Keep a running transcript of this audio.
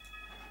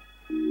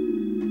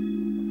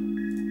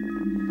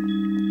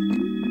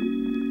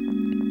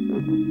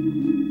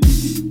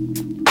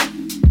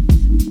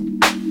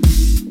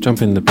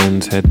Jump in the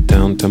Benz, head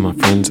down to my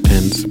friend's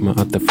ends. My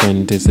other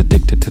friend is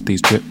addicted to these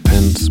drip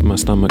pens. My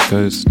stomach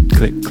goes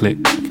click, click.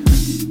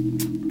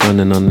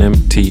 Running on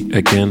empty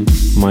again.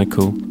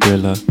 Michael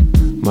Driller.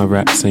 My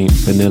raps ain't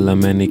vanilla.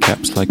 Many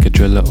caps like a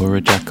driller or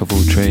a jack of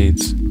all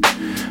trades.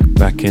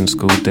 Back in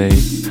school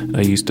days, I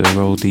used to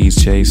roll these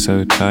J's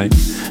so tight.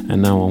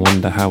 And now I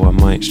wonder how I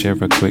might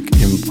share a quick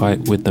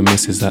invite with the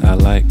missus that I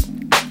like.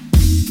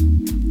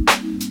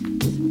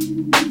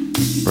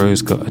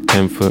 Bro's got a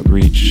 10-foot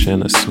reach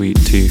and a sweet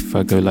tooth.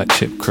 I go like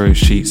Chip Crow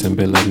sheets and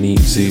build a neat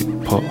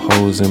zoot.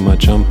 Potholes in my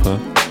jumper,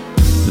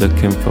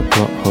 looking for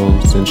plot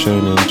holes in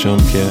Shonen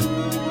Jump, yeah.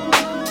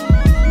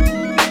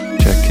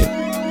 Check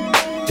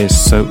it. It's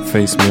soap,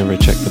 face, mirror,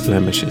 check the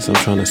blemishes. I'm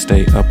trying to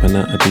stay up and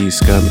out of these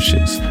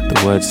skirmishes.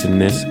 The words in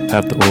this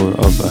have the aura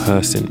of a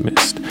hearse in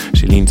mist.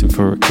 She leans in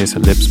for a kiss, her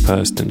lips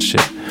pursed and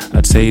shit.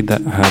 I'd say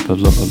that I have a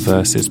lot of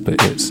verses, but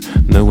it's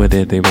nowhere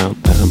near the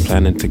amount that I'm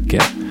planning to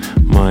get.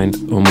 Mind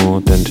or more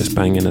than just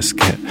banging a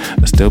sket.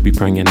 I'll still be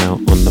banging out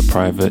on the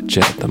private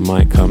jet that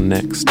might come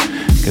next.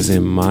 Cause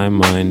in my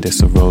mind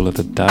it's a roll of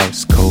the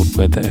dice. Cold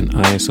weather and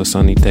ice, or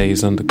sunny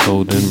days under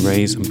golden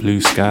rays and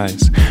blue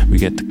skies. We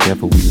get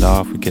together, we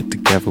laugh, we get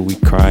together, we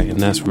cry. And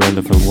that's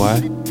relevant,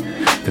 why?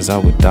 Cause I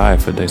would die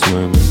for those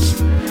moments,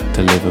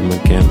 to live them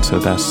again. So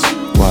that's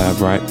why I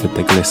write with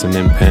the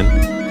glistening pen.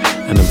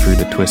 And I'm through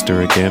the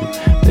twister again.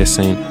 This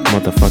ain't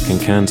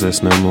motherfucking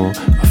Kansas no more.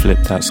 I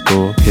flipped that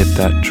score, hit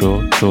that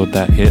draw, drawed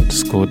that hit,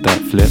 scored that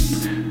flip.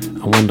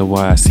 I wonder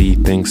why I see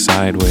things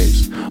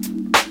sideways.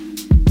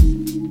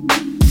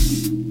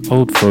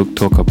 Old folk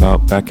talk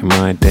about back in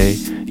my day,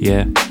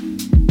 yeah.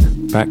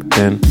 Back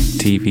then,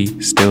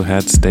 TV still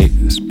had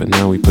status, but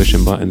now we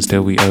pushing buttons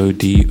till we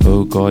OD.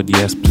 Oh God,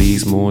 yes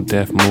please, more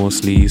death, more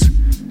sleaze.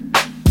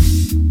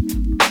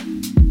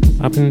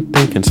 I've been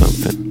thinking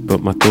something,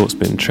 but my thoughts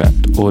been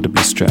trapped. Or to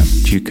be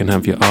strapped, you can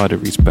have your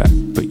arteries back,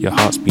 but your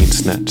heart's been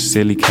snatched.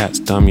 Silly cats,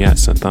 dumb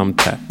yats and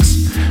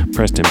thumbtacks.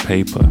 Pressed in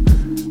paper,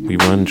 we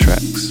run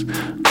tracks.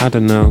 I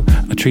don't know,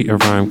 I treat a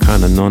rhyme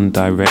kinda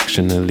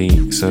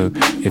non-directionally. So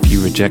if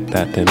you reject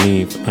that, then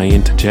leave. I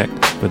interject,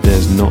 but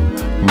there's not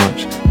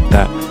much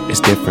that is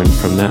different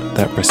from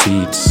that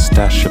precedes.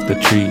 Stash of the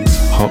trees,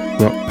 hot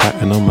rock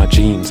pattern on my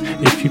jeans.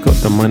 If you got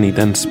the money,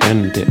 then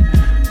spend it.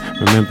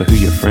 Remember who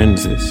your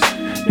friends is.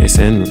 It's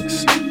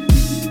endless.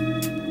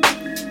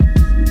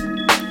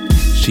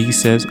 She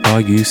says,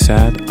 are you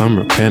sad? I'm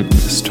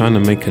repentless, trying to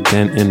make a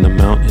dent in the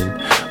mountain,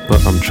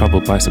 but I'm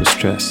troubled by some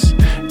stress.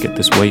 Get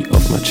this weight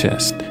off my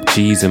chest,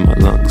 G's in my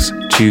lungs,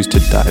 choose to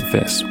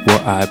divest.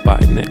 What I buy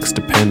next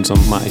depends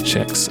on my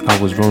checks.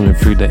 I was rolling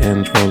through the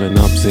ends, rolling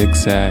up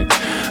zigzags.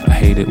 I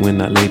hate it when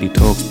that lady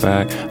talks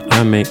back.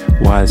 I make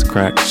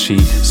wisecracks, she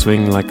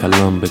swing like a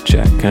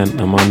lumberjack, and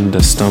I'm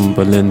under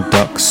stumbling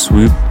duck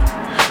swoop.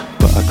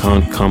 But I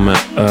can't come at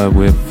her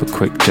with a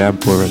quick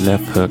jab or a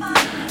left hook.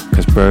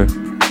 Cause bro,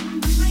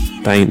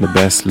 that ain't the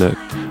best look.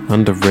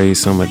 Under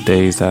rays summer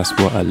days, that's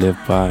what I live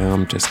by.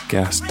 I'm just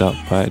gassed up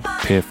by the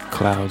piff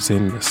clouds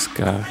in the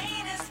sky.